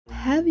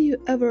Have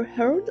you ever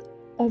heard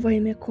of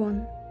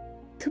Oimyakon?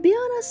 To be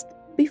honest,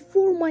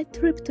 before my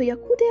trip to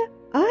Yakutia,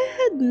 I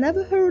had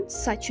never heard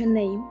such a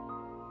name.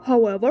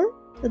 However,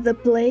 the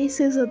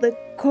place is the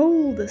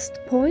coldest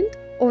point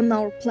on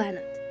our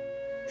planet.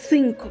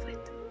 Think of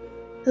it.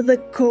 The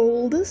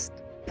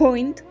coldest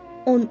point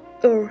on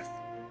Earth.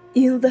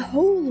 In the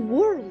whole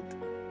world.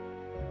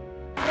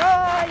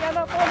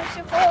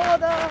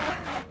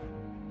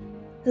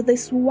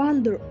 This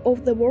wonder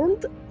of the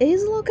world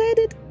is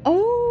located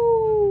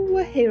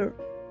over here,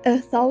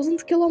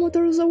 1,000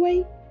 kilometers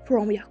away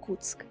from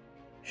Yakutsk.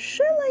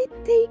 Shall I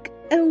take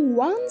a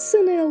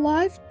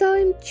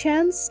once-in-a-lifetime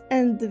chance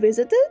and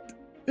visit it?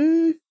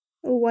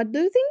 What do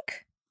you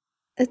think?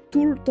 A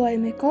tour to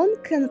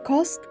Oimyakon can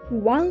cost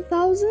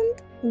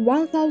 1,000,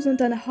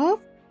 1,500,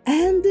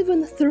 and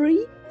even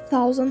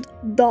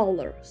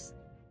 $3,000.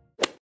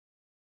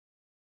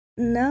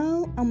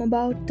 Now I'm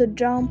about to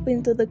jump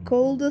into the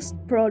coldest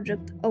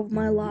project of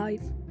my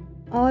life.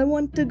 I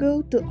want to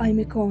go to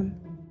Oimyakon.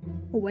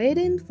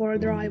 Waiting for a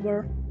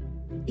driver.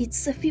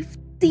 It's a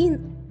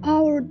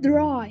 15-hour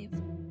drive,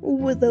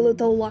 with a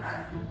little luck.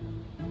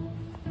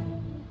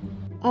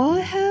 I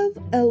have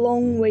a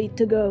long way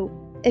to go,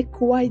 a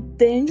quite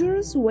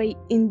dangerous way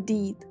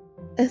indeed.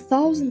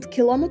 1,000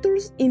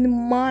 kilometers in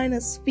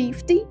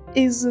 -50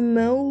 is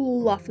no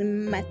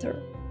laughing matter.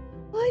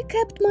 I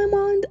kept my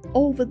mind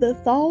over the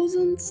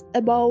thousands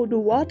about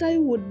what I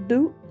would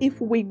do if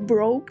we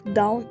broke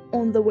down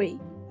on the way,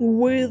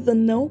 with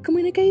no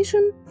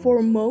communication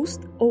for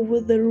most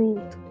of the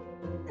route.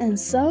 And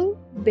so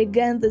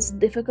began this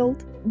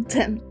difficult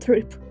damn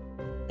trip.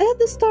 At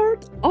the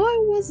start, I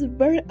was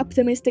very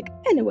optimistic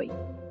anyway.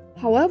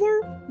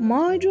 However,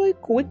 my joy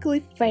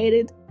quickly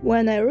faded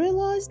when I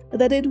realized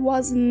that it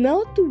was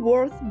not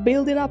worth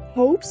building up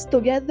hopes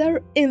to get there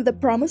in the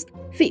promised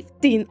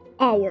 15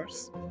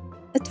 hours.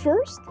 At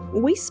first,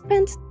 we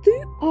spent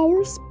 2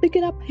 hours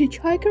picking up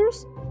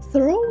hitchhikers,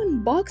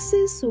 throwing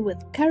boxes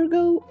with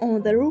cargo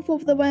on the roof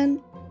of the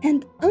van,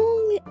 and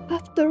only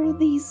after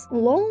these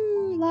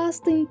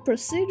long-lasting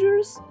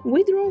procedures,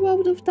 we drove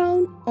out of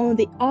town on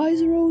the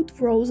ice road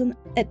frozen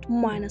at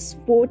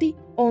 -40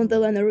 on the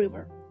Lena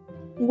River.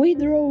 We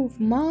drove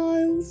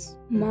miles,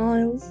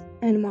 miles,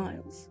 and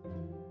miles.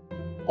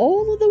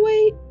 All the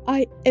way,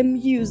 I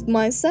amused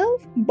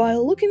myself by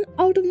looking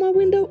out of my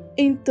window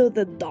into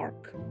the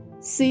dark.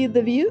 See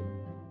the view?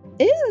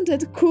 Isn't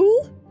it cool?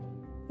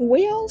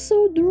 We also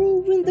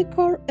drove in the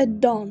car at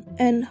dawn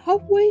and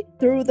halfway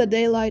through the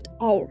daylight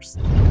hours,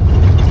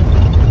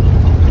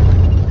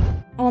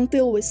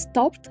 until we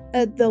stopped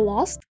at the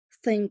last,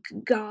 thank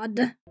God,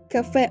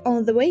 cafe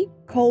on the way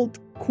called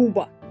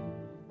Cuba.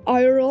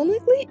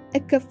 Ironically, a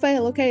cafe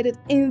located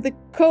in the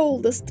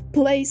coldest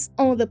place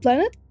on the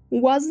planet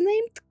was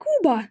named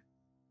Cuba.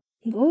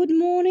 Good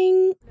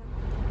morning.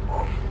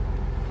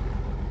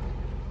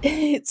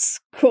 It's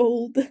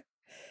cold.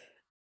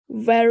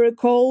 Very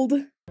cold.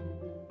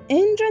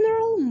 In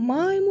general,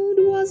 my mood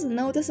was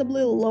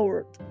noticeably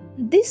lowered,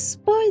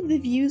 despite the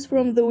views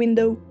from the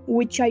window,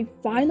 which I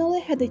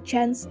finally had a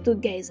chance to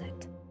gaze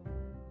at.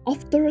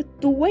 After a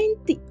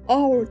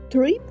 20-hour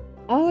trip,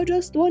 I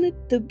just wanted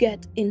to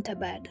get into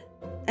bed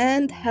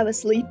and have a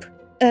sleep,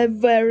 a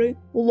very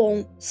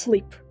long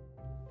sleep.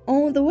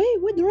 On the way,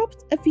 we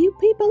dropped a few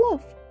people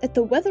off at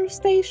a weather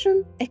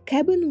station, a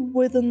cabin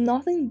with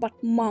nothing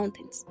but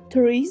mountains,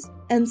 trees,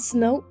 and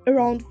snow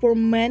around for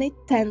many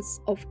tens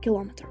of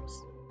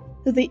kilometers.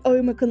 The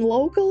Oimyakon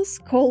locals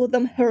call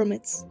them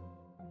hermits.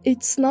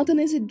 It's not an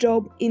easy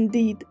job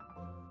indeed.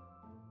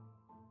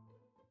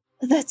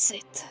 That's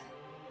it.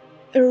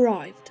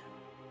 Arrived.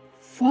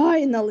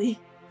 Finally.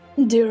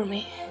 Dear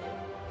me.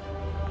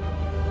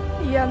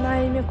 Я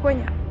на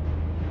Oimyakone.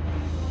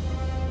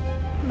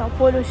 На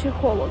полюсе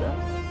холода.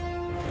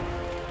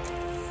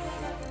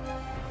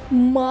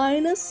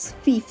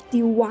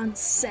 -51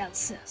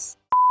 Celsius.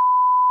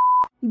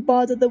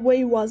 But the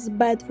way was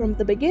bad from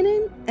the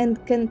beginning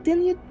and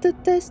continued to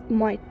test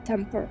my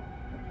temper.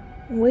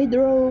 We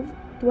drove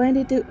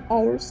 22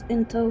 hours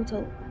in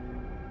total.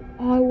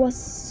 I was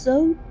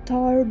so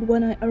tired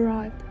when I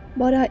arrived,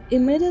 but I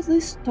immediately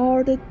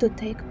started to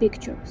take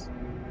pictures,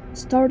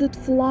 started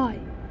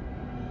flying.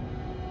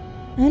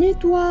 And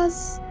it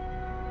was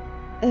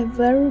a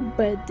very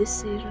bad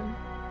decision.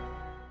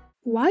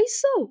 Why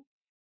so?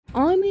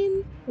 I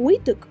mean, we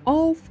took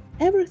off,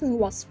 everything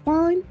was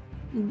fine,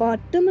 but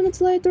 2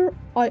 minutes later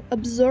I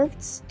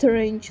observed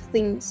strange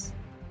things.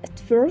 At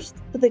first,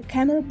 the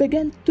camera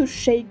began to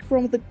shake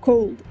from the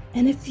cold,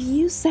 and a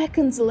few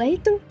seconds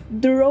later,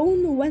 the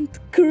drone went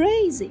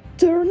crazy,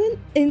 turning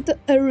into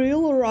a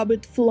real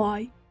rabbit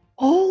fly.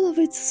 All of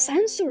its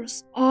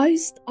sensors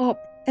iced up,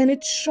 and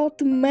it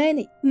shot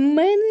many,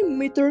 many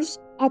meters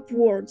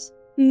upwards,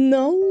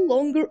 no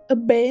longer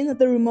obeying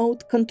the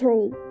remote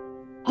control.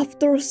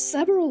 After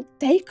several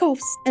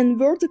takeoffs and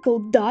vertical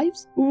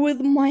dives,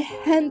 with my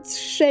hands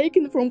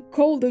shaking from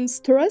cold and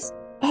stress,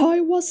 I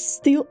was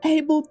still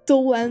able to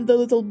land the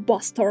little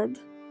bastard.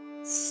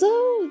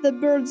 So the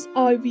bird's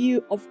eye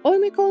view of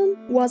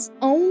Oimyakon was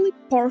only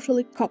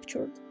partially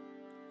captured.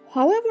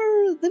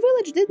 However, the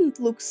village didn't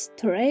look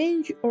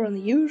strange or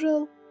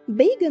unusual.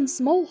 Big and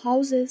small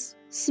houses,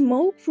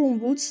 smoke from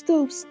wood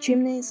stoves,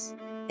 chimneys,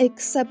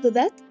 except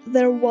that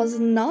there was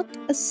not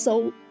a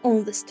soul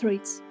on the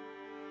streets.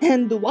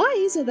 And why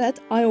is that,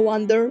 I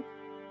wonder?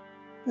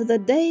 The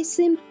day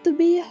seemed to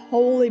be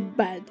wholly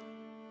bad.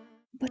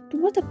 But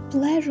what a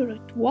pleasure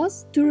it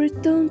was to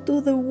return to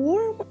the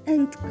warm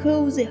and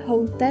cozy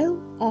hotel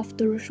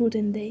after a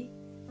shooting day.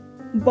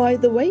 By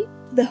the way,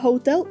 the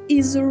hotel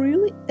is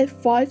really a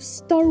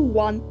 5-star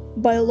one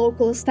by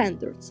local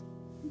standards,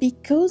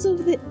 because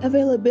of the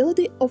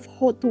availability of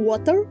hot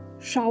water,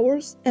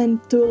 showers and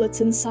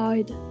toilets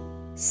inside.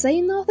 Say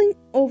nothing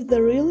of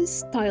the really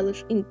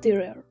stylish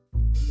interior.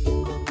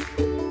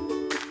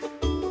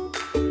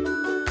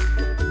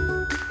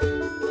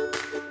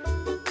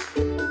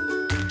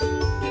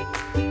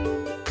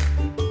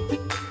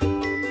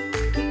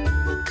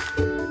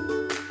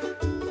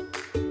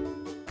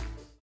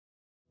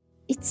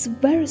 It's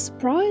very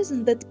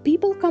surprising that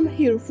people come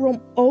here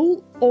from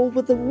all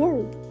over the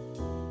world.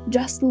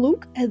 Just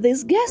look at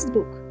this guest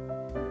book.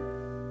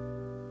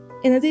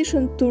 In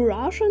addition to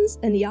Russians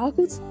and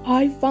Yakuts,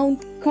 I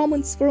found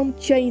comments from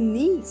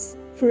Chinese,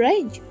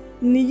 French,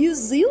 New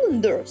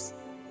Zealanders,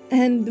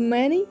 and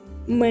many,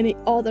 many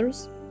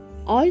others.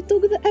 I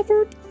took the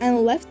effort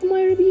and left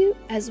my review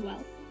as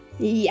well.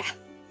 Yeah.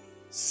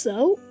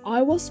 So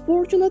I was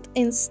fortunate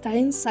in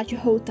staying in such a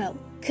hotel,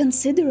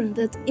 considering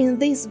that in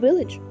this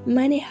village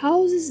many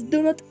houses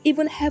do not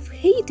even have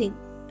heating,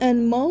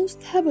 and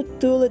most have a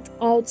toilet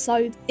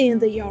outside in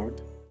the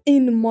yard,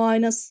 in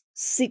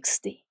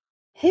 -60.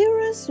 Here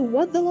is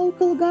what the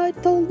local guy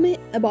told me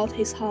about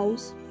his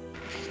house.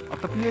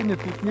 Отопления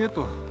тут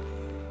нету,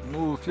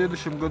 но в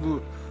следующем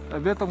году,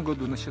 в этом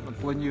году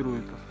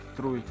планируют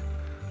строить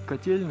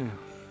котельную.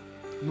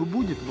 Ну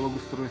будет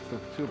благоустройство,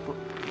 все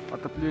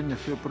отопление,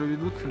 все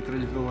проведут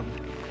централизованно.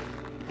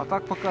 А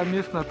так пока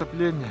местное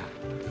отопление.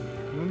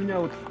 Ну, у меня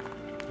вот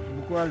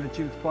буквально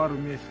через пару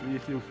месяцев,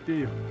 если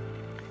успею,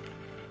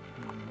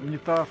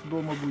 унитаз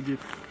дома будет,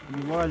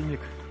 умывальник.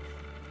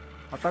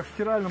 А так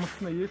стиральная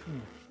машина есть у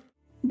меня.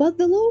 But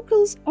the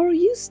locals are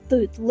used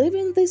to it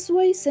living this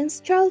way since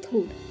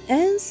childhood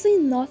and see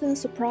nothing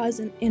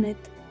surprising in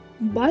it.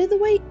 By the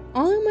way,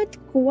 I met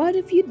quite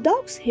a few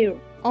dogs here,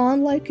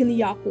 unlike in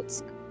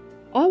Yakutsk.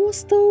 I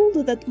was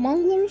told that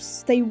mongrels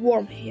stay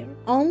warm here,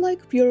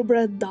 unlike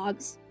purebred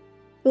dogs.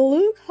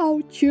 Look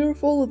how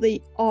cheerful they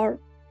are.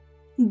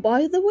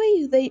 By the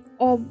way, they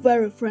are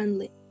very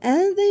friendly,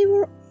 and they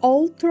were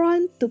all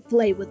trying to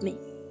play with me.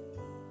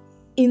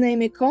 In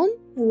Oimyakon,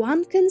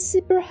 one can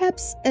see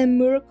perhaps a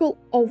miracle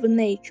of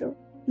nature.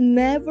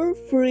 Never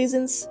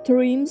freezing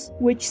streams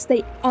which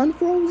stay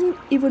unfrozen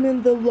even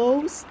in the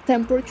lowest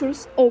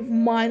temperatures of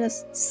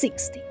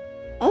 -60.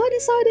 I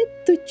decided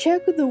to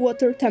check the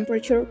water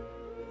temperature.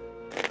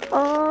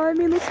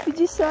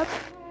 -50.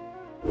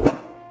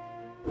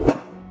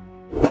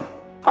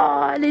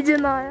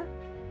 Ледяная.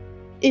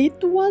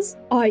 It was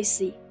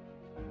icy.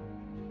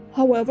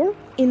 However,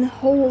 in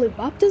Holy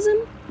Baptism,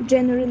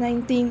 January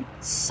 19,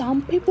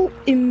 some people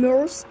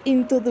immerse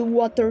into the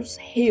waters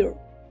here.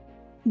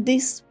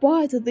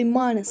 Despite the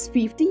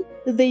 -50,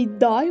 they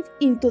dive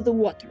into the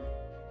water.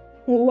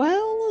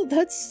 Well,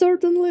 that's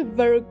certainly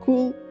very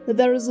cool,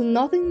 there is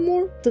nothing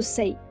more to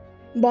say.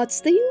 But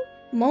still,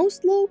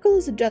 most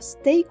locals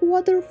just take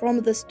water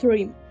from the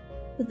stream.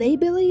 They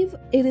believe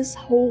it is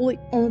holy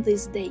on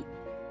this day.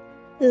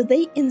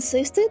 They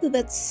insisted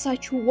that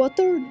such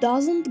water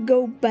doesn't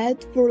go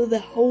bad for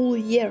the whole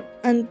year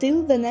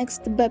until the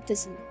next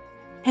baptism.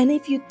 And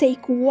if you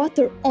take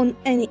water on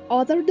any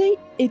other day,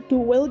 it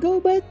will go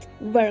bad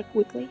very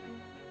quickly.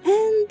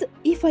 And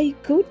if I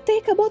could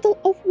take a bottle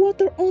of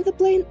water on the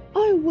plane,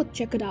 I would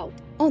check it out,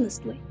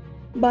 honestly.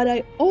 But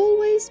I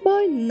always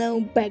buy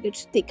no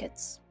baggage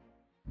tickets.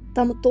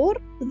 Tomtor,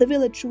 the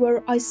village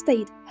where I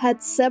stayed,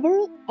 had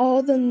several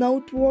other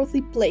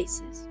noteworthy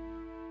places.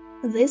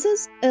 This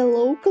is a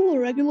local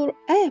regular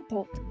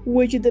airport,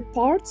 which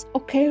departs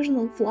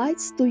occasional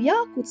flights to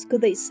Yakutsk,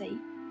 they say.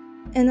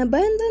 An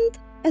abandoned,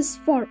 as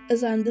far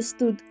as I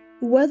understood,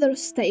 weather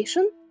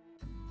station,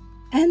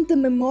 and a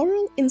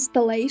memorial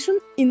installation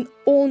in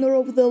honor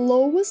of the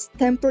lowest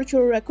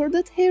temperature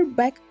recorded here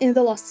back in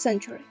the last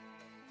century.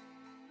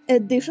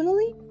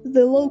 Additionally,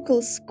 the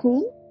local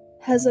school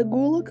has a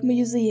GULAG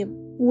museum,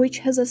 which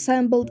has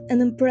assembled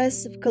an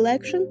impressive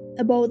collection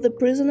about the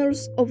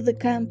prisoners of the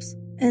camps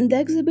and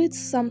exhibits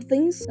some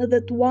things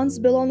that once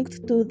belonged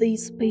to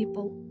these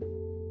people.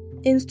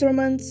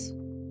 Instruments,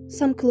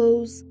 some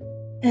clothes,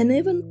 and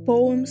even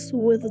poems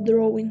with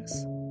drawings.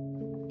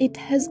 It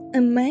has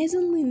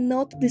amazingly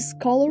not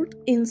discolored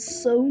in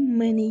so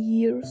many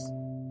years.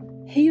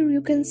 Here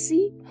you can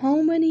see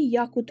how many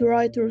Yakut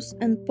writers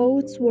and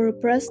poets were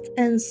oppressed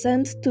and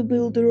sent to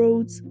build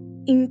roads,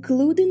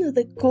 including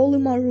the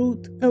Kolyma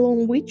route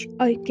along which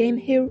I came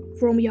here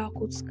from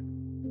Yakutsk.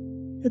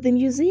 The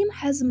museum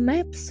has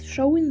maps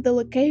showing the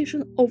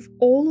location of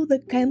all the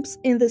camps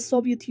in the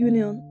Soviet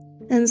Union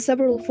and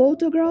several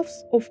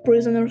photographs of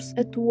prisoners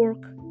at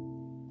work.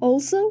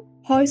 Also,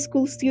 high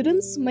school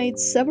students made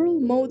several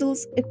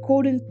models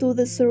according to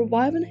the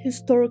surviving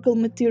historical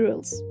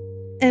materials.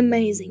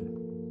 Amazing.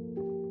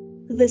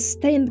 The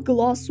stained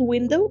glass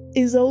window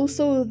is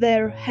also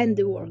their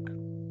handiwork.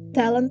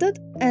 Talented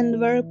and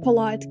very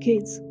polite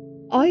kids.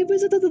 I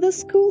visited the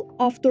school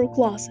after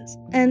classes,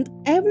 and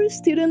every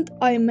student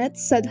I met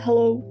said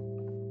hello.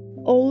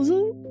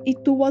 Although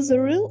it was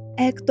a real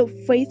act of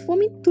faith for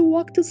me to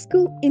walk to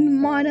school in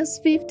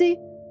 -50,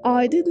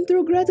 I didn't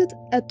regret it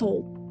at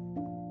all.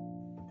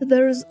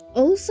 There's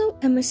also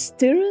a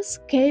mysterious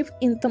cave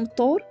in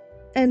Tomtor,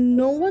 and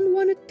no one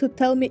wanted to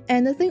tell me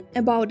anything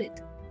about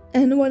it.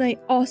 And when I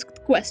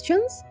asked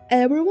questions,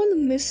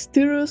 everyone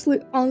mysteriously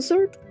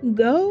answered,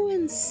 "Go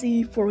and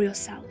see for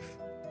yourself."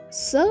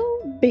 So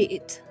be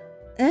it.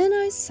 And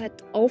I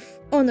set off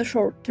on a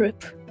short trip.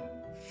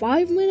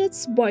 5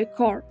 minutes by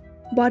car.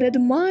 But at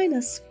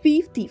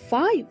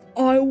 -55,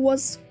 I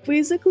was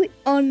physically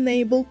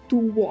unable to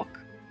walk.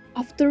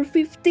 After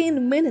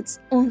 15 minutes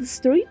on the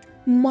street,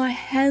 my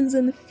hands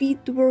and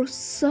feet were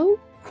so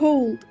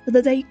cold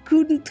that I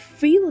couldn't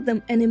feel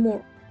them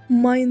anymore.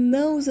 My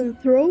nose and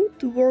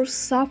throat were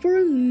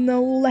suffering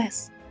no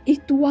less.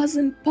 It was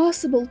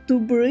impossible to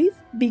breathe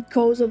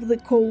because of the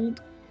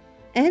cold.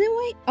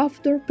 Anyway,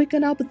 after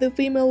picking up the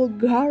female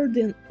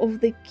guardian of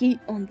the key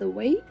on the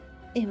way,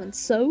 even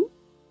so,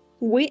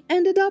 we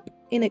ended up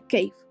in a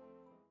cave.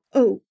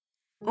 Oh,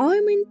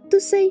 I mean to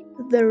say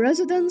the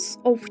residence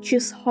of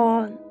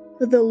Chyshaan,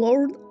 the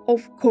Lord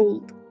of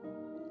Cold.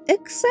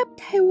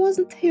 Except he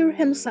wasn't here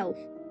himself.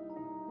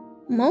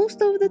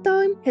 Most of the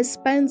time he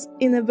spends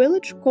in a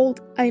village called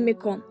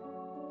Oimyakon.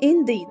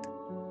 Indeed,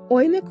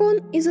 Oimyakon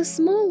is a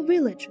small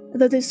village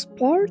that is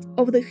part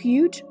of the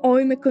huge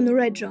Oimyakon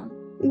region,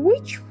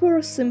 which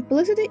for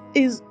simplicity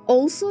is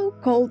also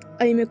called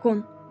Oimyakon.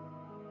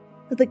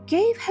 The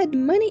cave had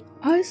many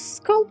ice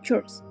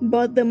sculptures,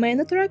 but the main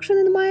attraction,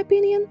 in my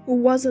opinion,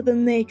 was the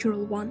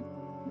natural one.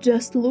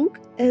 Just look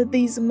at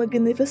these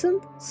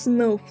magnificent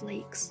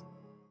snowflakes.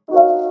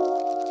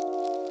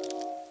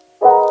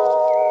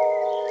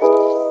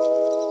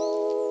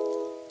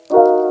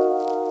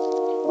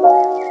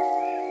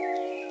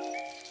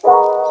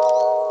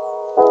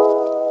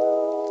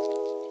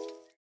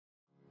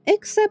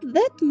 Except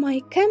that my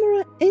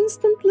camera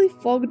instantly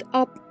fogged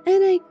up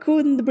and I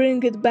couldn't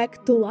bring it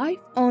back to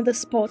life on the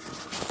spot.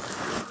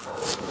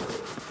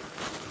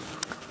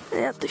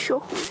 Это еще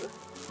хуже.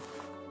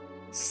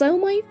 So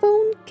my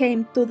phone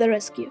came to the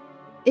rescue.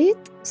 It,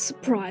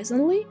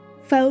 surprisingly,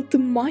 felt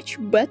much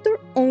better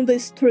on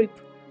this trip.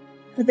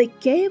 The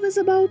cave is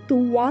about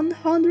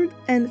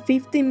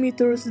 150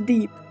 meters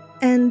deep,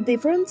 and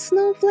different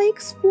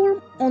snowflakes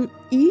form on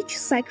each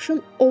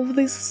section of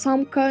this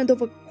some kind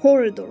of a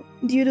corridor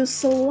due to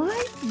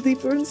slight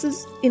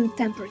differences in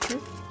temperature.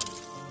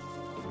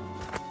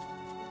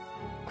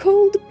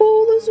 Cold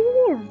pole is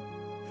warm.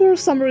 For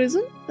some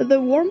reason, the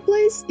warm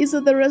place is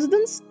the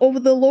residence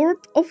of the Lord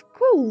of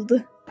Cold.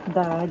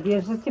 Да,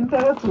 держит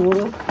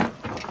температуру.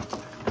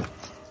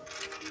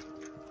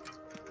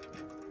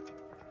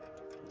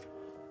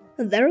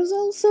 There's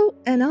also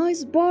an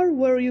ice bar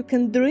where you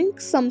can drink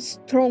some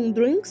strong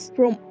drinks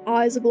from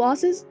ice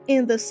glasses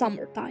in the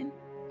summertime.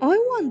 I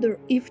wonder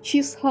if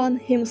Chyshaan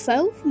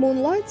himself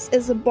moonlights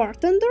as a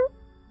bartender?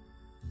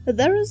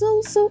 There is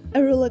also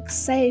a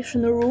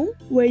relaxation room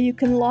where you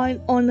can lie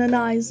on an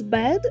ice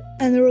bed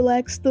and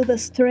relax to the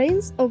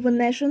strains of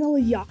national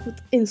Yakut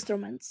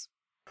instruments.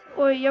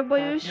 Ой, я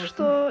боюсь,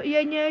 что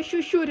я не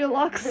ощущу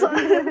релакса.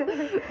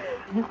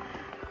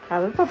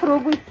 А вы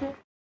попробуйте.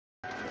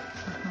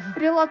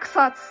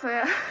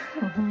 Релаксация.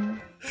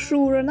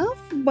 Sure enough,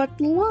 but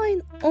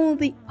lying on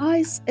the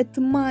ice at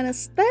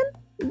 -10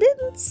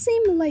 didn't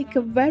seem like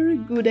a very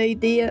good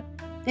idea,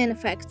 in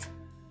fact.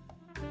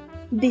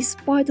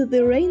 Despite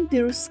the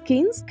reindeer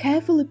skins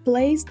carefully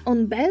placed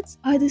on beds,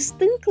 I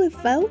distinctly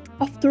felt,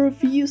 after a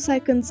few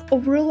seconds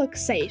of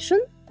relaxation,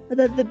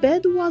 that the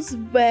bed was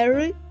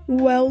very,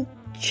 well,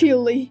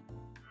 chilly.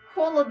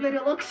 Холодно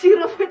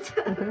релаксировать.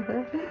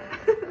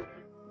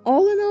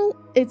 All in all,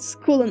 it's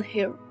cool in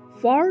here.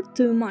 Far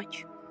too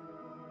much.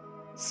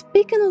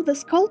 Speaking of the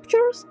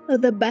sculptures,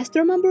 the best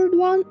remembered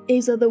one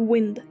is the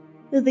wind.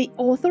 The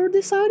author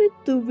decided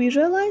to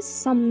visualize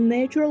some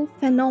natural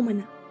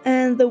phenomena,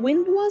 and the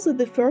wind was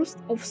the first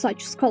of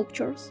such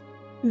sculptures.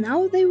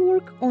 Now they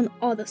work on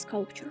other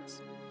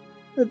sculptures.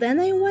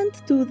 Then I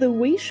went to the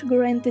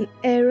wish-granting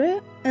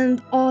area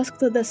and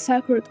asked the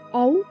sacred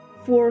owl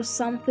for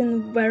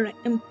something very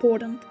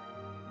important.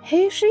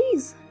 Here she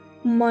is,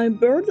 my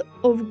bird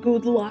of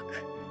good luck.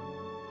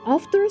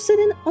 After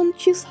sitting on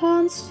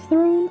Chyshaan's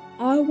throne,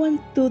 I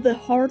went to the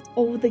heart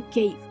of the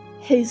cave,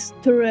 his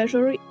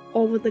treasury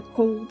of the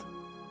cold.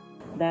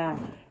 Да,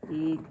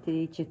 и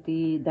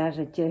 3-4,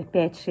 даже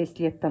 5-6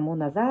 лет тому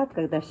назад,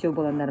 когда все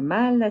было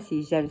нормально,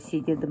 съезжали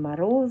все Деды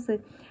Морозы,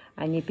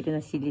 они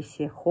переносили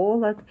все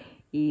холод,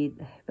 и,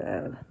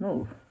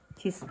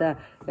 чисто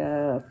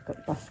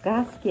по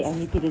сказке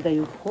они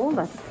передают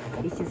холод,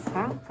 и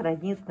Chyshaan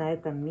хранит на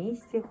этом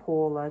месте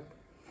холод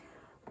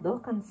до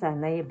конца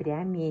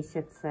ноября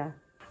месяца.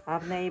 А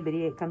в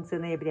ноябре, конце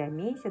ноября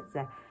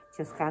месяца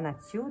Chyshaan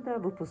отсюда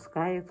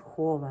выпускают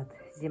холод.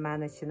 Зима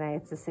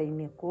начинается с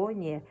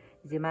Oimyakon,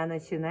 зима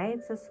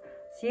начинается с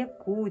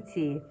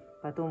Якутии.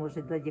 Потом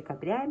уже до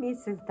декабря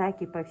месяца,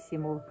 так и по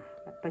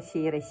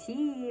всей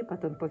России,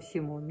 потом по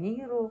всему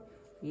миру.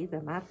 И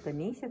до марта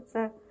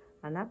месяца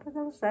она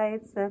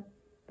продолжается,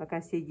 пока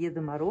все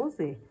Деды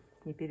Морозы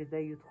не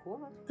передают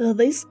холод.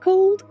 This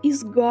cold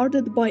is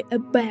guarded by a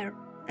bear,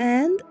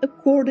 and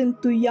according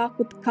to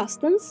Yakut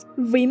customs,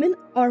 women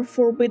are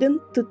forbidden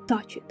to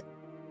touch it.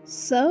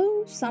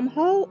 So,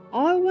 somehow,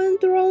 I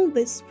went around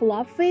this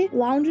fluffy,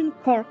 lounging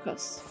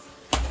carcass.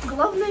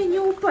 Главное не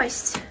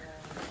упасть.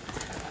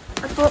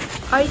 А то...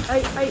 Ай.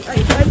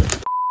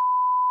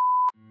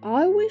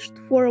 I wished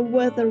for a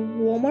weather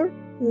warmer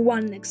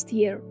one next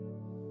year.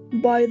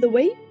 By the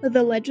way,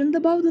 the legend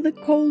about the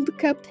cold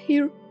kept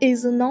here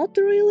is not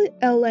really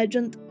a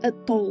legend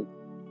at all.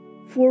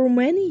 For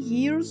many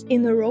years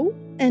in a row,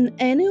 an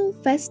annual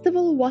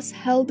festival was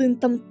held in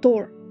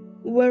Tomtor,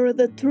 where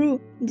the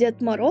true Ded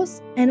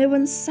Moroz and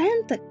even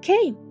Santa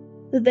came.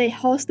 They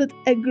hosted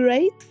a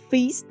great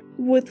feast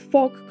with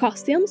folk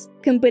costumes,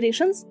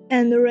 competitions,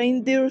 and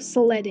reindeer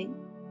sledding.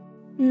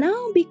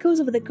 Now, because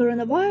of the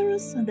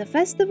coronavirus, the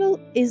festival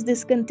is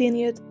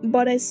discontinued,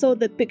 but I saw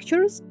the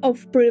pictures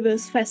of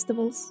previous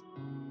festivals.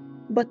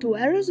 But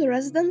where is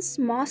residence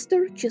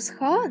master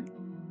Chyshaan?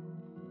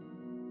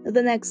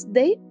 The next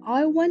day,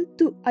 I went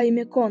to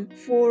Oimyakon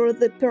for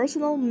the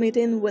personal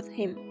meeting with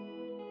him.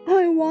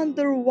 I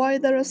wonder why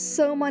there are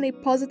so many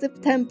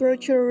positive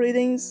temperature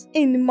readings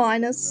in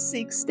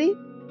 -60.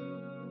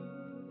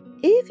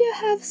 If you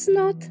have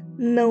snot,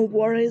 no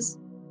worries.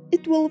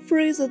 It will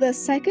freeze the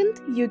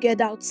second you get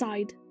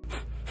outside.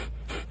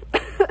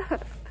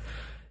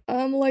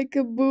 I'm like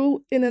a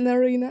bull in an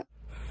arena.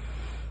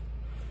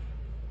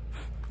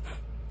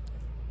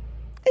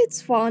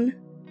 It's fun,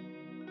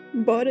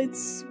 but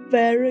it's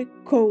very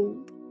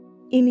cold.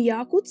 In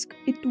Yakutsk,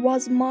 it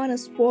was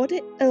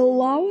 -40,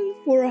 allowing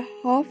for a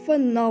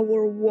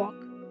half-an-hour walk.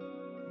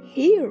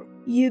 Here,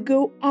 you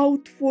go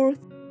out for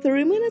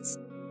 3 minutes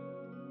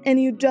and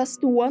you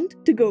just want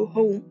to go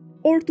home,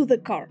 or to the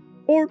car,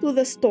 or to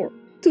the store,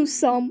 to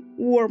some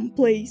warm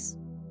place.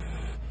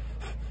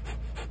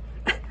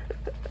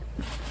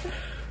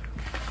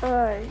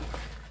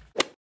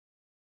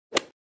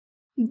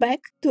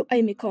 Back to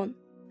Oimyakon.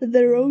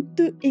 The road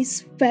to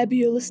is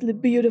fabulously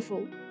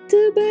beautiful.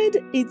 Too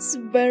bad it's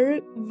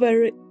very,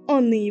 very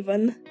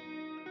uneven.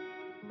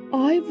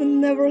 I've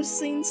never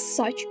seen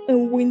such a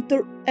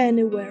winter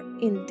anywhere,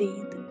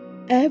 indeed.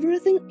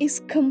 Everything is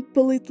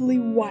completely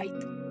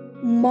white.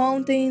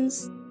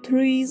 Mountains,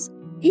 trees,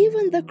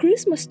 even the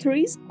Christmas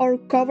trees are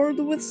covered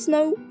with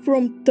snow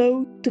from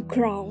toe to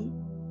crown.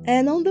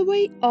 And on the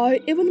way, I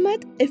even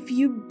met a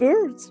few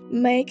birds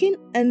making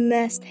a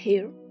nest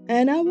here.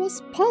 And I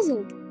was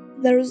puzzled.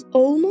 There's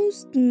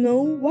almost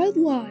no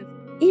wildlife.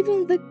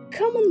 Even the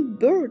common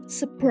bird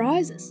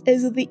surprises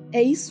as the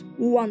eighth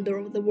wonder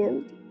of the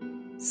world.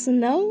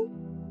 Snow,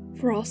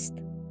 frost,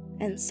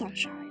 and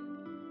sunshine.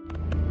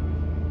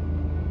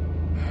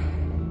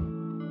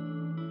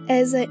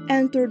 As I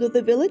entered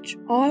the village,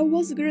 I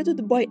was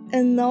greeted by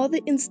another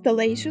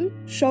installation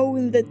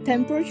showing the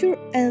temperature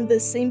and the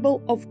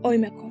symbol of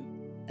Oimyakon,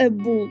 a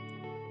bull.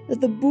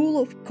 The bull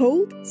of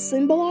cold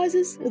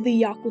symbolizes the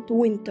Yakut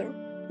winter.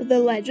 The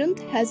legend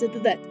has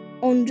it that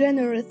on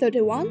January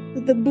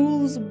 31, the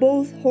bull's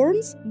both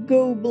horns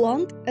go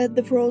blunt as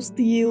the frost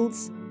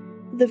yields.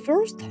 The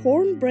first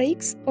horn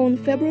breaks on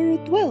February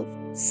 12,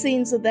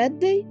 since that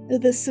day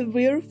the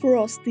severe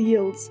frost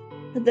yields.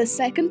 The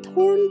second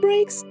horn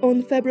breaks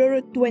on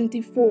February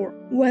 24,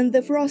 when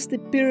the frosty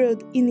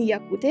period in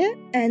Yakutia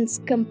ends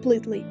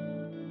completely.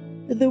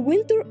 The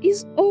winter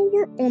is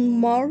over on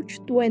March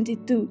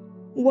 22,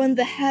 when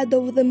the head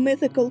of the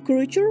mythical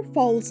creature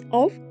falls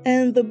off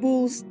and the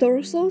bull's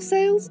torso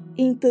sails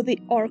into the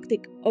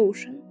Arctic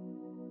Ocean.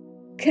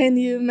 Can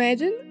you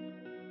imagine?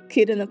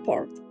 Kidding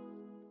apart.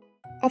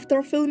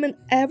 After filming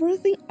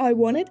everything I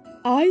wanted,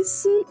 I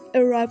soon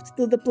arrived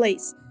to the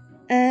place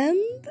and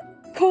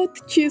caught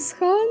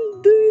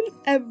Chyshaan doing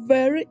a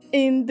very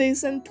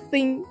indecent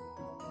thing.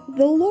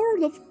 The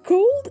Lord of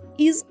Cold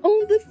is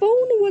on the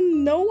phone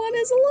when no one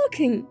is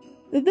looking.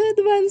 The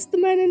advanced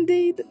man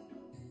indeed.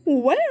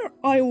 Where,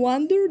 I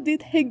wonder,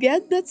 did he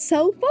get that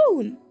cell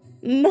phone?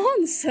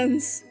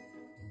 Nonsense!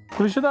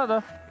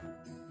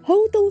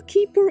 Hotel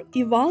keeper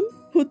Ivan,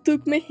 who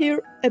took me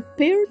here,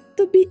 appeared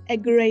to be a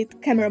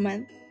great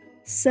cameraman.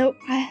 So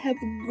I have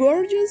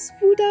gorgeous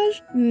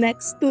footage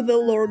next to the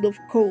Lord of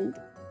Cold.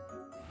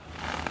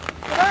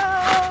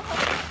 Ура!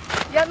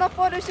 Я на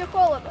полюсе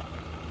холода.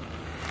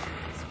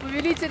 С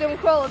повелителем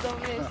холода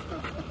вместе.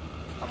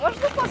 А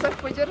можно посох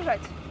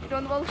подержать? Или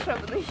он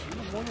волшебный?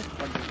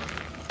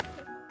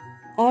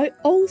 I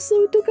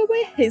also took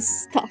away his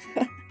stuff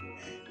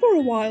for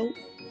a while.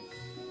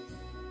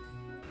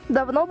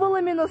 Давно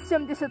было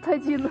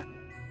 -71?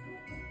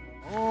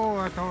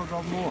 О, это вот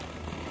давно.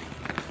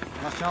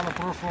 Начало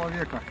прошлого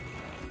века.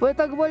 Вы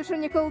так больше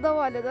не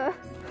колдовали, да?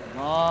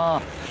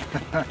 Да.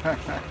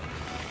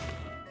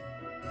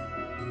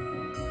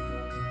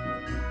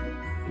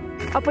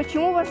 А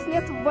почему вас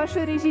нет в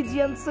вашей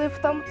резиденции в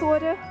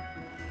Tomtoре?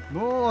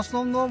 Ну, в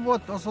основном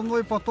вот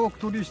основной поток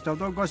туристов,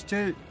 да,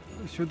 гостей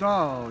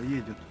сюда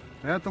едет.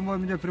 Поэтому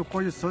мне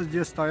приходится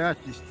здесь стоять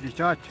и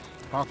встречать,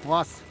 как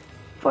вас.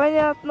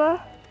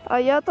 Понятно. А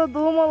я-то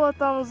думала,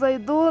 там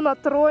зайду, на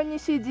троне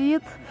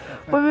сидит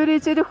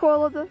повелитель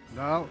холода.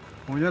 Да,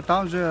 у меня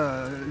там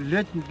же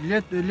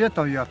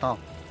летом я там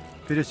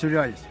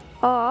переселяюсь.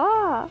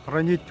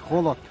 Хранить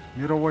холод,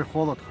 мировой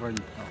холод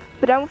хранить там.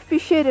 Прям в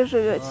пещере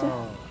живете.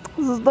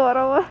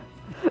 Здорово.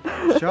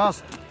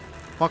 Сейчас,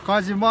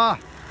 пока зима,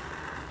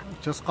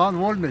 Chyshaan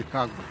вольный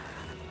как бы.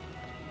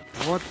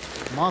 Вот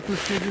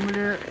матушке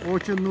земле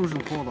очень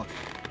нужен холод.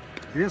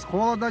 Без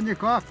холода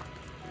никак.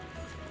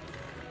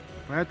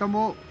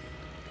 Поэтому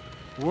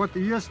вот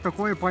есть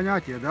такое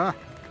понятие, да?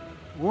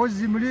 Ось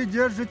земли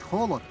держит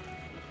холод.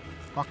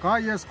 Пока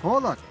есть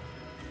холод,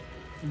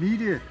 в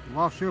мире,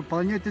 во всей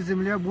планете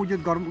Земля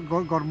будет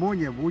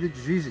гармония, будет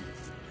жизнь.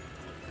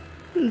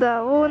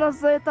 Да, вы у нас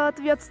за это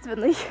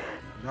ответственный.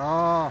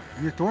 Да,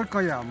 не только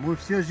я, мы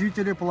все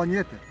жители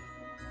планеты.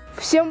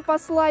 Всем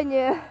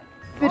послание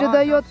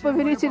передает всем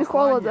повелитель мое послание.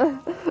 холода.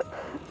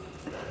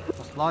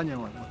 Послание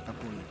вот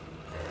такое.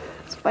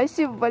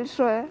 Спасибо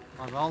большое.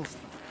 Пожалуйста.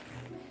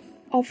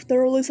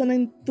 After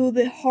listening to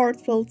the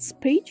heartfelt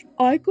speech,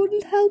 I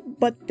couldn't help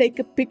but take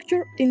a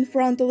picture in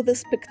front of the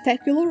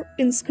spectacular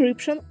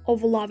inscription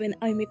of love in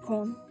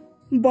Oimyakon.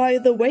 By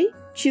the way,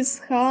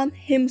 Chyshaan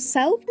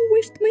himself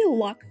wished me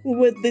luck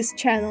with this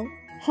channel.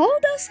 How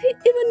does he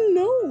even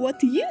know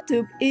what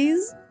YouTube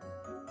is?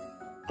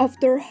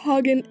 After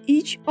hugging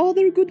each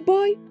other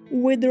goodbye,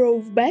 we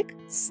drove back,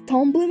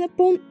 stumbling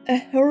upon a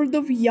herd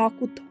of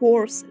Yakut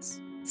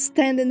horses,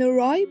 standing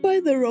awry by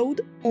the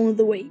road on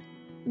the way.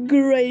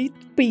 Great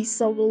piece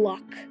of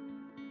luck.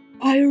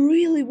 I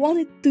really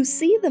wanted to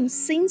see them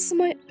since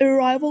my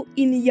arrival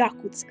in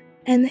Yakutsk,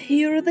 and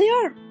here they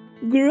are,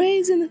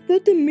 grazing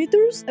 30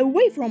 meters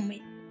away from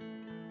me.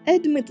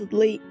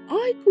 Admittedly,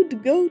 I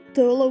could go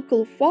to a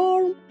local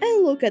farm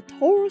and look at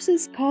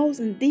horses, cows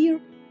and deer,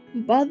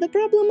 but the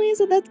problem is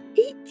that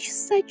each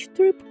such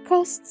trip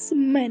costs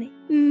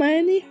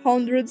many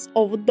hundreds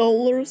of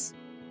dollars.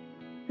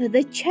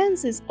 The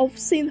chances of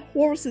seeing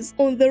horses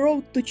on the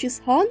road to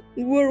Chyshaan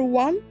were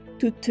 1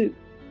 to 2.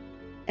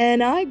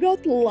 And I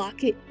got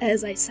lucky,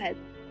 as I said.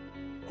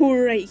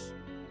 Hooray!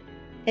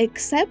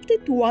 Except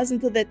it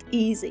wasn't that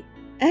easy.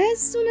 As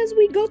soon as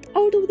we got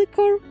out of the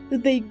car,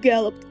 they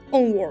galloped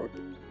onward.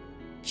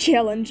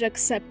 Challenge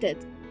accepted.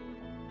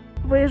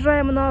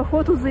 Выезжаем на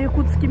охоту за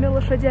якутскими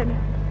лошадями.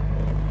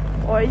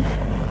 Ой.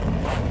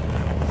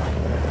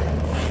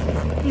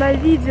 На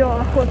видео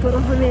охоту,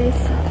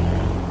 разумеется.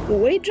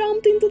 We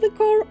jumped into the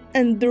car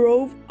and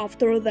drove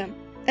after them.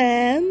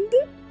 And...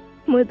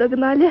 Мы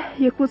догнали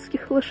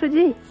якутских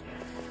лошадей.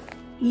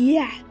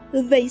 yeah,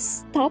 they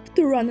stopped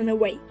running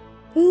away.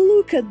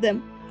 Look at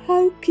them,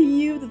 how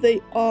cute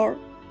they are.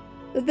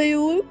 They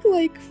look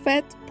like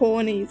fat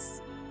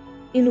ponies.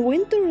 In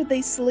winter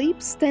they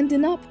sleep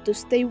standing up to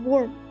stay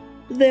warm.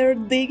 They're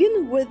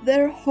digging with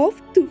their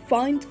hoof to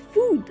find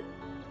food.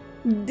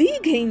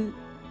 Digging!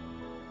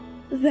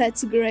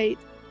 That's great.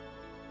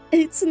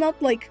 It's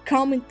not like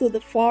coming to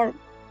the farm.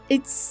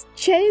 It's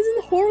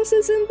chasing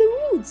horses in the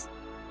woods.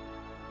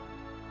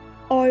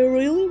 I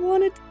really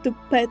wanted to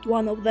pet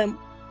one of them,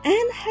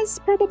 and has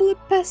probably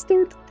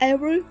pestered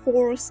every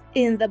horse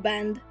in the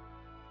band.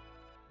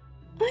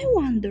 I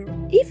wonder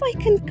if I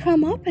can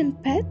come up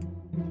and pet,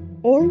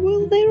 or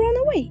will they run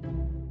away?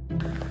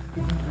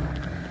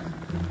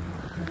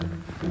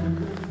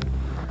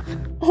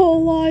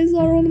 All eyes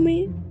are on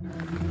me.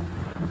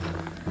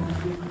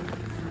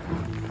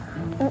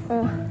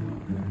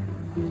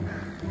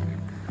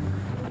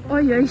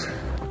 Ой-ой.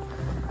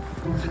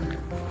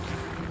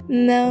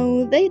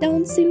 No, they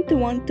don't seem to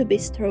want to be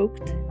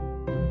stroked.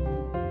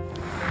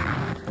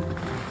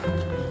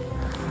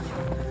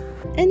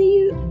 And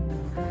you...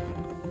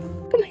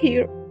 come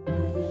here.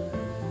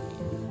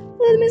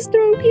 Let me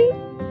stroke you.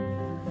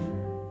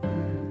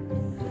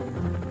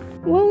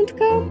 Won't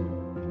come?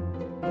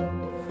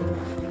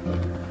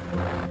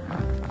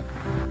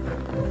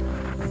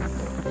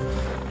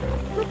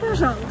 Ну,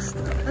 пожалуйста.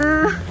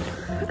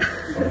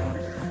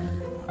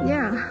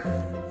 Я.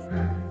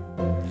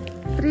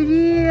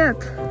 Привет.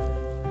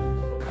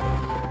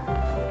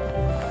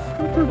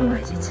 Ну,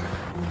 погладить.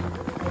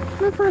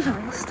 Ну,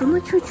 пожалуйста, ну,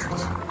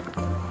 чуть-чуть.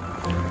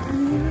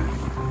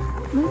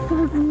 Ну,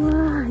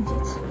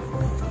 погладить.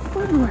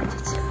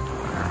 Погладить.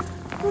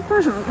 Ну,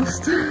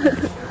 пожалуйста.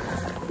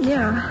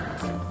 Я.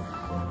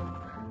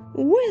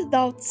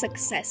 Without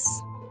success.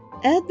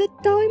 At the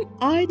time,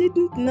 I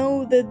didn't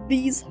know that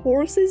these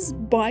horses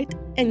bite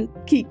and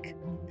kick,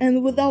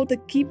 and without a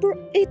keeper,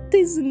 it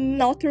is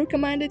not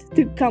recommended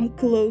to come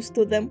close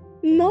to them,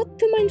 not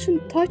to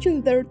mention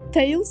touching their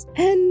tails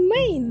and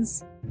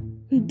manes.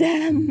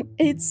 Damn,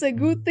 it's a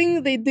good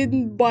thing they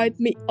didn't bite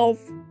me off.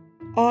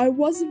 I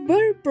was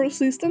very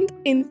persistent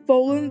in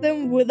following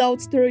them with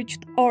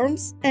outstretched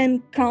arms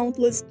and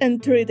countless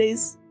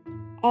entreaties.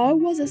 I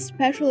was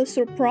especially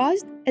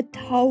surprised at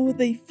how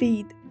they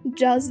feed,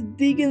 just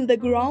digging the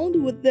ground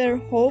with their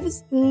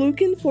hooves,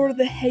 looking for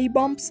the hay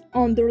bumps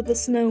under the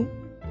snow.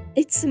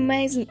 It's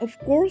amazing, of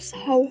course,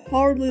 how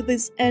hardy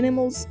these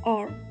animals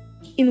are.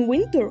 In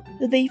winter,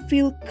 they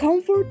feel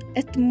comfort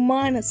at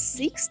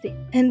 -60,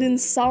 and in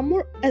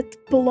summer at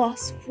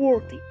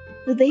 +40.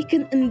 They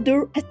can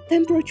endure a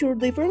temperature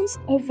difference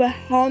of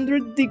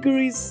 100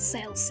 degrees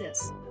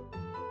Celsius.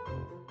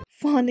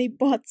 Funny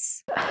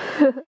butts.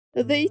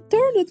 They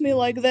turned at me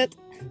like that.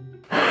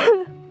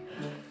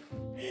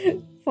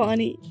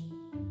 Funny.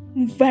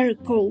 Very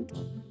cold.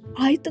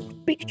 I took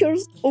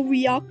pictures of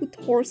Yakut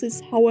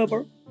horses,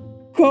 however.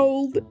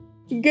 Cold.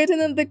 Getting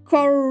in the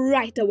car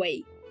right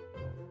away.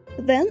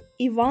 Then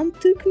Ivan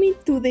took me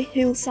to the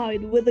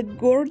hillside with a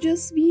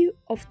gorgeous view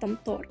of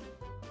Tomtor.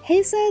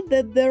 He said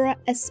that there are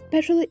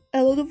especially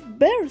a lot of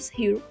bears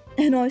here,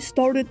 and I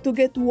started to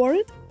get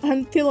worried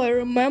until I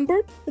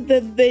remembered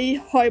that they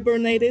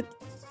hibernated.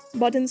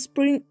 But in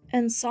spring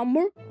and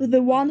summer,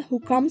 the one who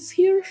comes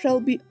here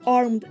shall be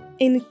armed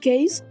in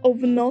case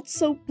of not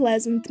so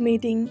pleasant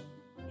meeting.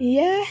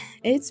 Yeah,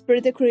 it's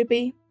pretty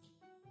creepy.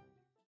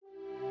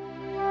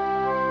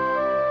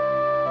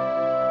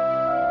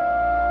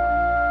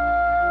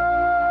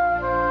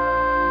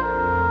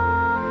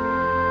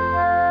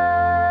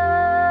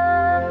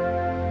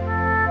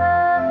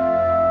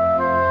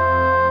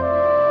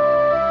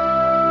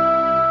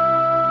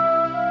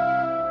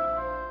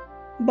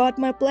 But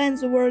my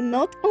plans were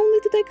not only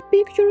to take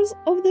pictures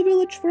of the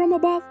village from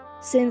above,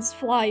 since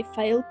Fly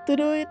failed to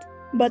do it,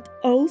 but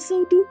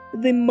also do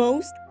the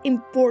most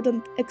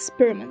important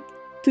experiment,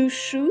 to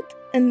shoot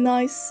a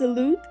nice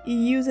salute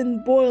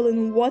using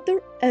boiling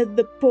water at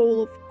the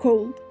pole of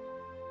cold.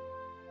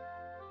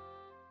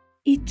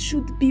 It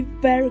should be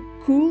very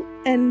cool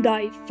and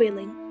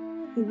eye-filling.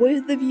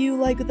 With the view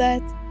like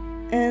that,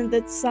 and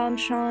that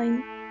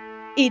sunshine,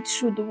 it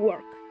should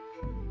work.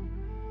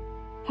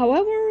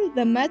 However,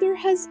 the matter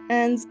has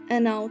ins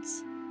and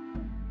outs.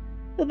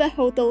 The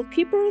hotel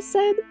keeper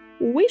said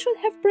we should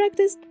have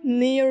practiced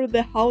near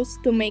the house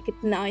to make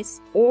it nice,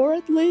 or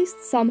at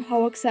least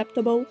somehow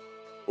acceptable.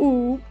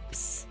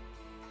 Oops.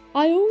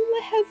 I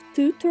only have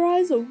 2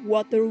 tries of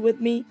water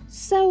with me,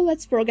 so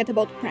let's forget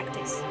about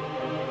practice.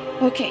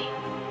 Okay.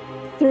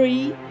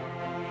 3,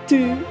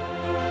 2,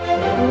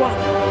 1.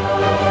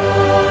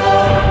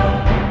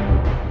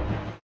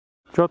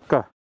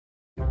 Четко.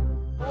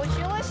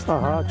 Получилось?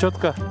 Ага,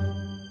 четко.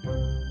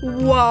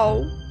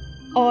 Wow!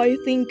 I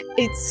think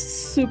it's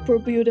super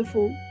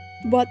beautiful.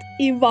 But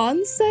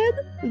Ivan said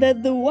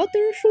that the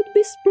water should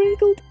be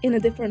sprinkled in a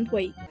different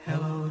way.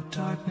 Hello,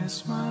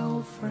 darkness, my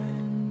old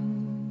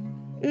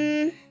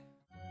friend.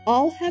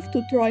 I'll have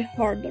to try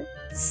harder.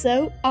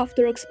 So,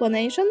 after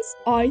explanations,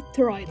 I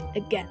tried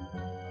again.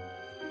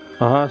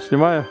 Ага,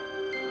 снимаю.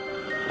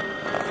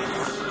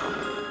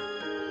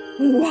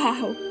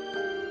 Wow!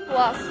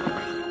 Класс.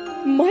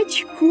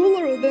 Much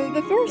cooler than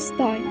the first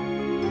time.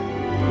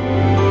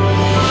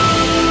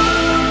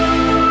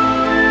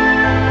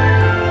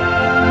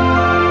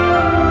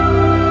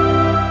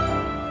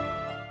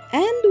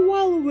 And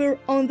while we're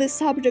on the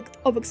subject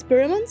of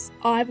experiments,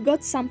 I've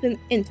got something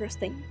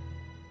interesting.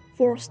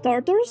 For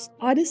starters,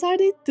 I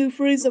decided to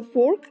freeze a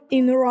fork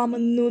in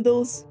ramen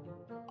noodles.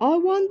 I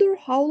wonder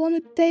how long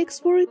it takes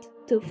for it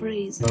to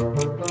freeze.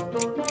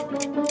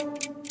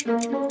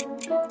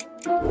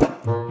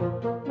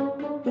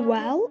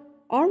 Well,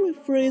 are we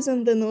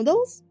freezing the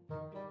noodles?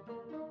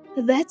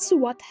 That's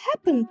what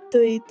happened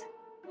to it.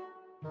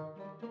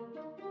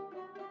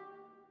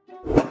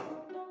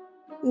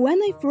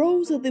 When I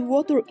froze the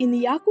water in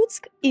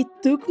Yakutsk, it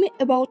took me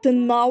about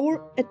an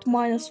hour at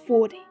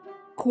 -40.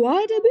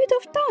 Quite a bit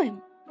of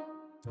time.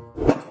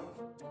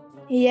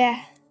 Yeah,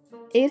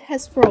 it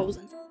has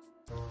frozen.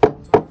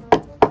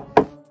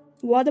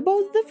 What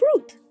about the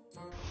fruit?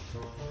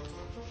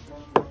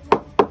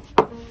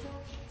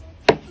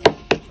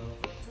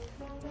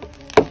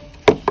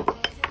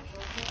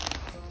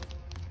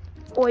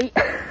 Ой.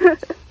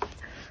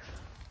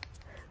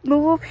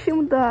 Ну, в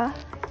общем, да.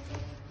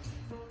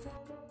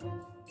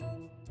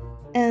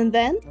 And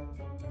then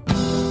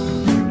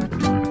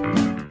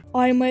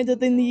I made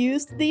the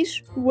newest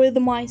dish with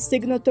my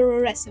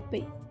signature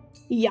recipe,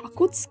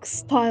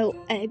 Yakutsk-style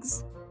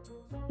eggs.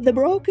 The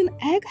broken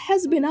egg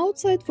has been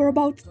outside for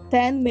about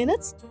 10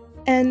 minutes,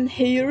 and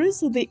here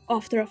is the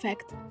after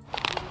effect.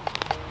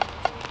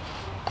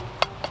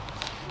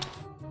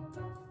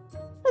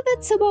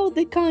 That's about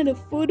the kind of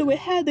food we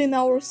had in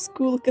our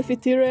school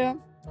cafeteria.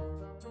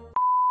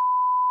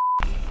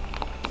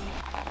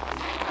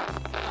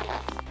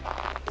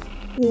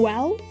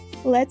 Well,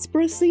 let's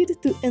proceed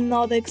to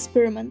another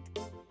experiment.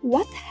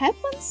 What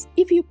happens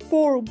if you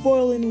pour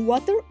boiling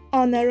water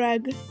on a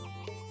rag?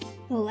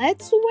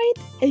 Let's wait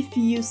a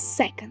few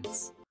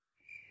seconds.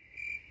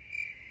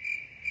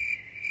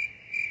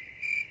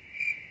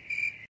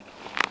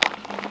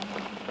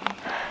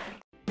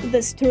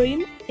 The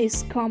stream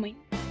is coming.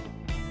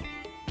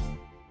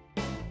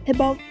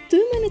 About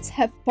 2 minutes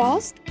have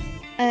passed,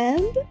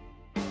 and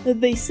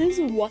this is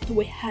what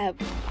we have.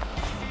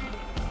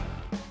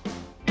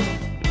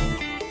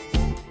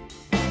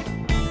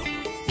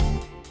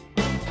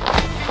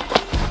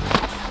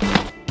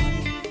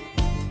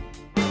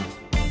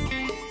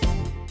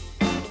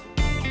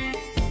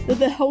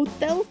 The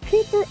hotel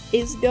keeper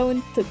is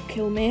going to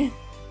kill me.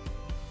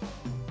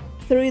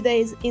 3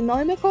 days in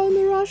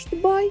Oimyakon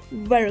rushed by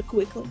very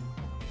quickly,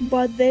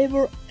 but they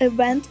were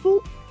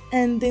eventful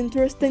and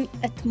interesting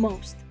at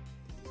most.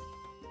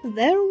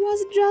 There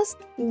was just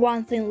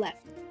one thing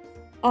left.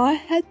 I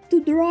had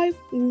to drive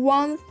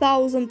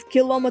 1,000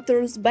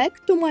 kilometers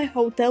back to my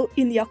hotel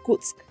in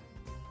Yakutsk.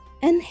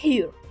 And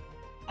here,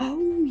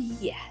 oh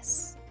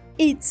yes,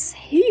 it's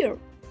here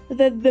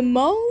that the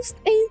most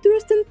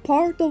interesting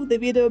part of the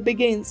video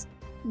begins,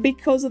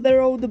 because the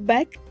road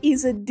back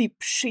is a deep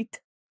shit.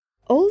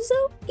 Also,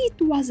 it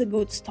was a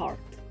good start.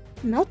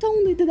 Not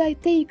only did I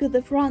take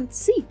the front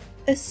seat,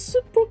 a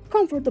super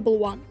comfortable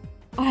one,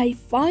 I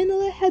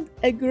finally had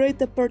a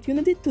great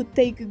opportunity to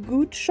take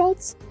good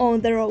shots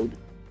on the road.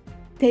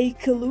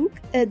 Take a look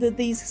at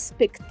these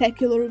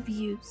spectacular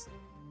views.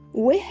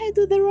 We hit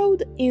the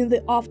road in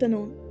the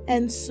afternoon,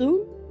 and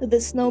soon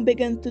the snow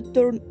began to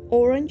turn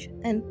orange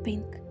and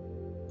pink.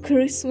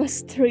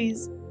 Christmas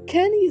trees!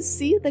 Can you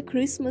see the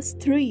Christmas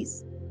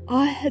trees?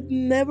 I had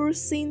never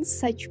seen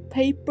such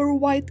paper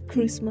white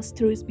Christmas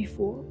trees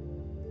before.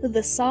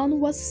 The sun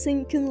was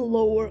sinking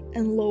lower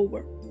and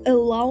lower,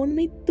 allowing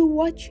me to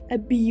watch a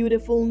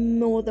beautiful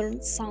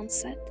northern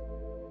sunset.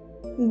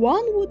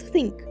 One would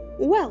think,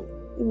 well,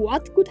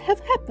 what could have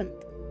happened?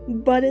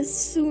 But as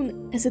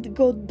soon as it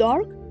got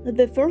dark,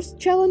 the first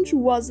challenge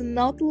was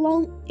not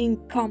long in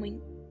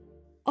coming.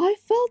 I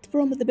felt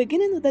from the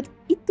beginning that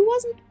it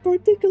wasn't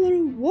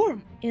particularly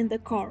warm in the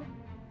car,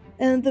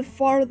 and the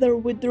farther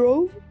we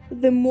drove,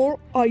 the more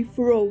I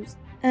froze,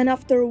 and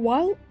after a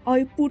while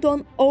I put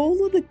on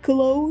all the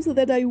clothes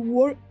that I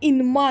wore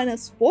in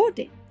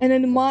 -40 and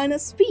in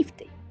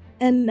 -50,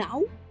 and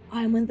now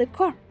I'm in the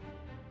car.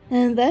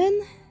 And then,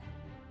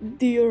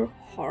 dear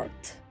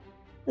heart,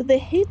 the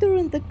heater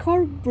in the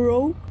car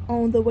broke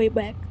on the way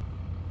back.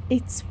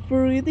 It's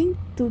freezing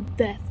to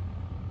death,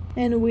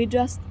 and we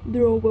just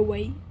drove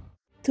away.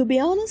 To be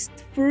honest,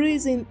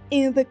 freezing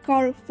in the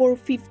car for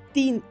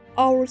 15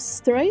 hours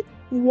straight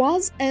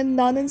was an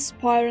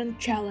uninspiring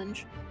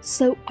challenge,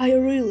 so I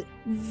really,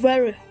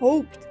 very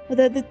hoped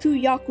that the 2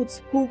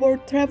 Yakuts who were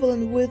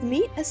traveling with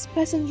me as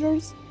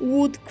passengers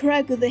would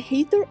crack the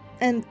heater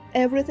and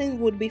everything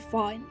would be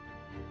fine.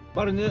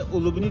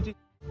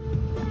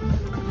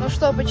 Ну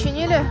что,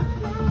 починили?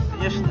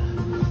 Конечно.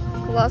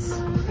 Класс.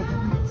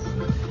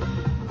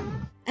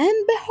 And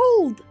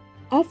behold,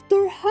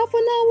 after half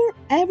an hour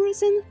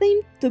everything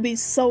seemed to be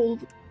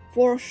solved,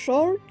 for a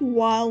short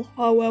while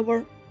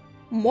however.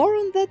 More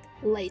on that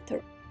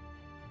later.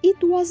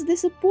 It was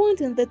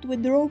disappointing that we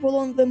drove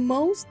along the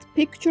most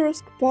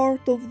picturesque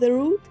part of the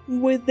route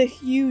with the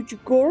huge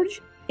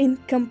gorge in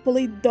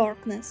complete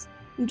darkness,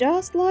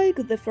 just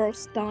like the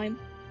first time.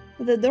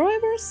 The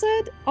driver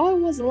said I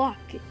was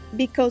lucky,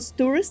 because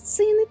tourists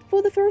seeing it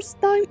for the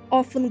first time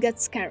often get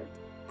scared.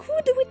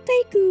 Could we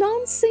take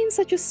none seeing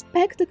such a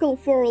spectacle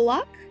for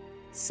luck?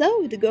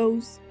 So it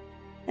goes.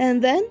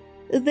 And then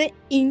the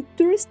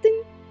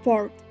interesting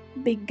part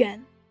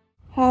began.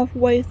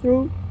 Halfway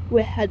through,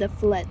 we had a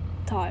flat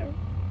tire.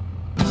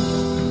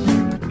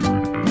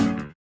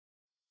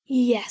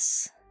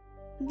 Yes,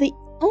 the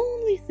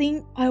only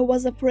thing I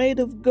was afraid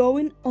of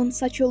going on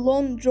such a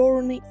long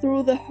journey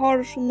through the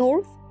harsh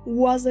north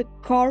was a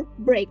car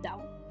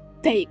breakdown.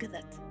 Take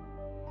that.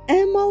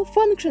 A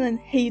malfunctioning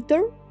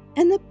heater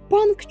and a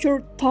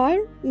punctured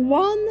tire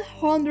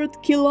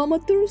 100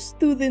 kilometers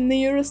to the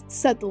nearest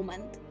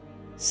settlement.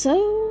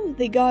 So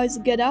the guys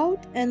get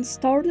out and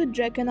started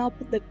jacking up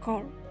the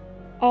car.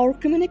 Our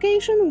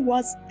communication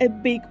was a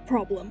big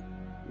problem,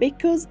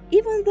 because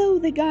even though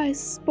the guys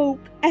spoke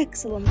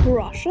excellent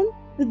Russian,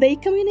 they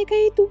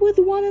communicate with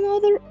one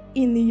another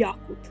in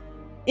Yakut.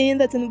 In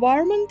that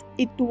environment,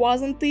 it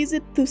wasn't easy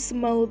to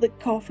smell the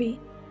coffee.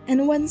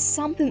 And when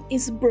something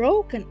is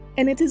broken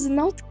and it is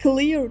not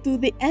clear to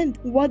the end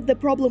what the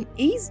problem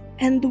is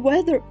and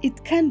whether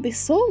it can be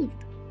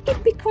solved,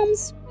 it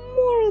becomes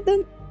more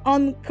than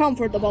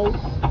uncomfortable.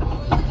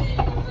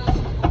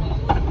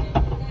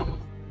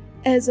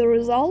 As a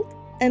result,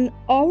 an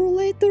hour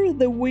later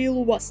the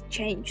wheel was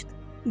changed,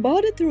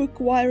 but it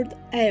required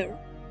air,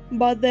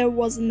 but there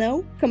was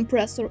no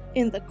compressor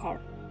in the car.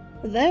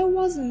 There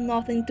was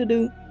nothing to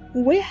do.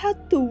 We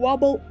had to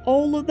wobble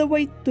all the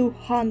way to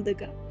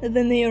Handega,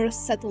 the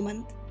nearest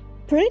settlement.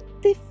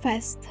 Pretty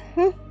fast,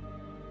 huh?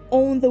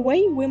 On the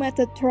way we met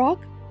a truck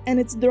and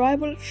its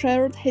driver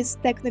shared his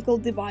technical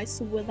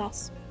device with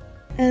us.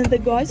 And the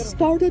guys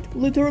started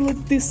literally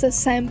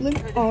disassembling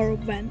our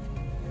van.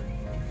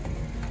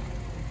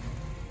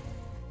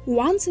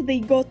 Once they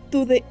got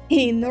to the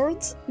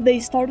innards, they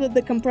started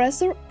the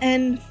compressor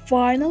and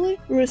finally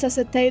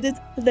resuscitated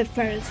the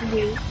Ferris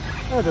wheel.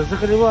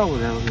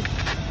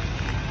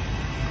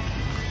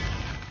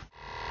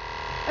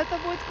 Это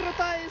будет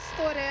крутая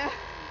история.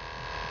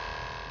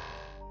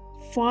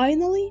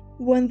 Finally,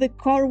 when the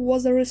car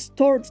was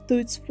restored to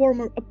its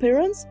former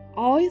appearance,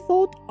 I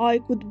thought I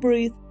could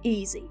breathe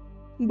easy.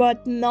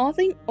 But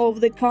nothing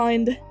of the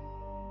kind.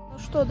 Ну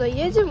что,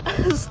 доедем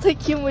с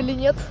таким или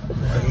нет?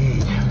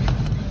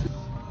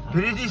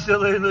 Впереди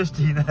целая ночь,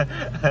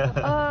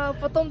 А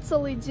потом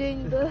целый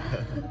день, да?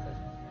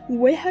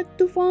 We had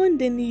to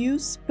find a new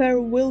spare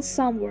wheel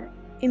somewhere,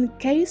 in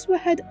case we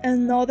had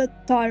another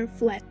tire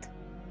flat.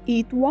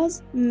 It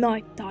was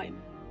night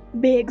time.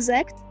 Be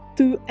exact,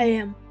 2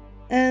 a.m.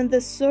 And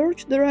the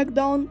search dragged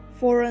on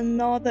for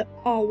another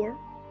hour.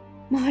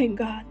 My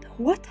god,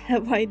 what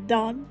have I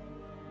done?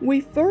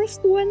 We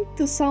first went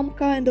to some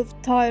kind of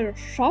tire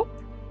shop,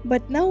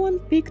 but no one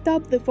picked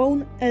up the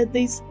phone at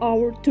this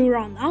hour to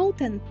run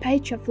out and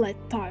patch a flat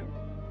tire.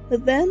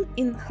 Then,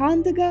 in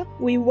Handega,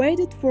 we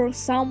waited for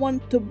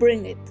someone to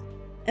bring it.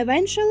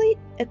 Eventually,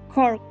 a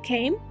car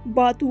came,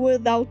 but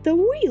without a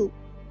wheel.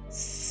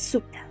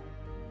 Super.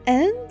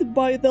 And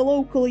by the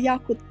local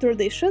Yakut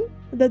tradition,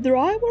 the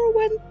driver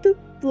went to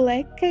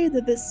placate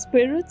the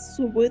spirits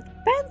with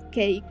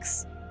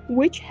pancakes,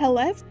 which he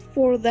left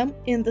for them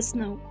in the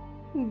snow.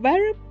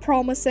 Very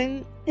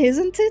promising,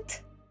 isn't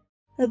it?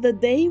 The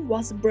day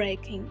was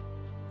breaking,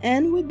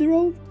 and we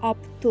drove up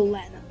to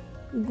Lena.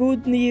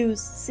 Good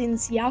news,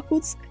 since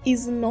Yakutsk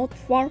is not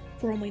far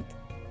from it.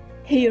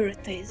 Here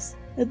it is,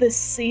 the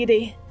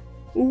city.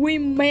 We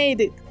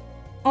made it,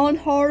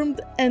 unharmed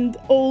and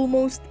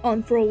almost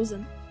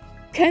unfrozen.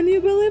 Can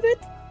you believe it?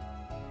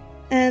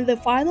 And the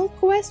final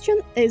question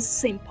is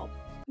simple.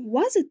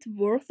 Was it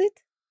worth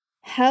it?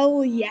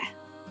 Hell yeah!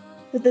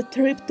 The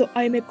trip to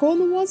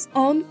Oimyakon was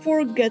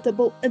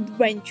unforgettable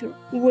adventure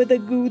with a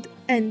good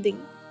ending.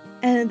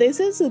 And this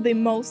is the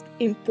most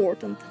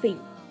important thing.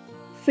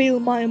 Feel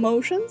my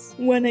emotions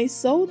when I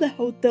saw the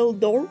hotel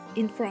door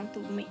in front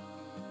of me.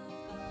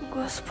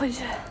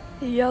 Господи,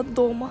 я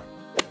дома.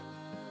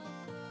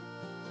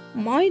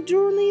 My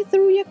journey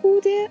through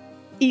Yakutia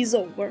is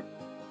over.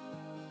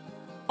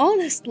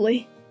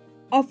 Honestly,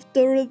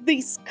 after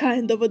this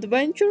kind of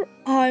adventure,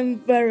 I'm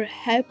very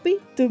happy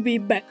to be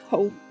back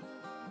home.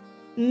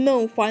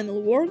 No final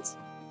words,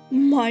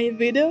 my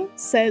video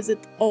says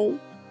it all.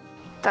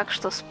 Так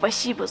что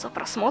спасибо за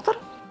просмотр.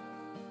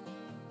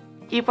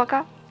 И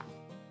пока.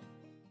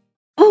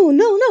 Oh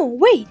no,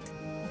 wait!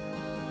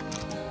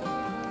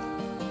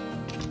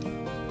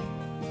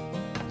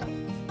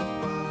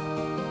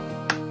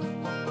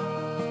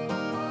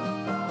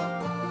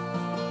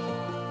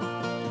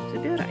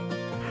 Забирай.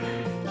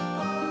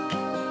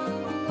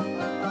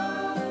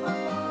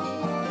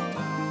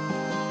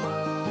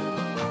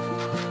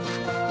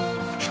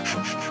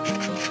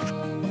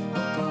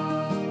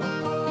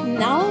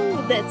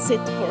 Now that's it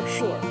for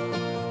sure.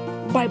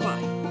 Bye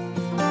bye.